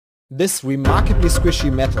This remarkably squishy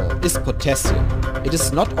metal is potassium. It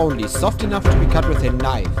is not only soft enough to be cut with a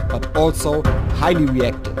knife, but also highly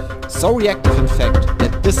reactive. So reactive in fact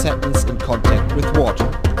that this happens in contact with water.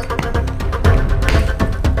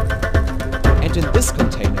 And in this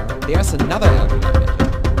container there's another alkaline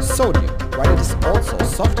metal, sodium. While it is also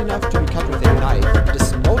soft enough to be cut with a knife, it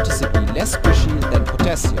is noticeably less squishy than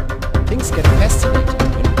potassium. Things get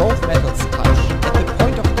fascinating when both metals touch. At the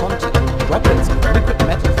point of contact, droplets of liquid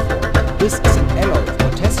metal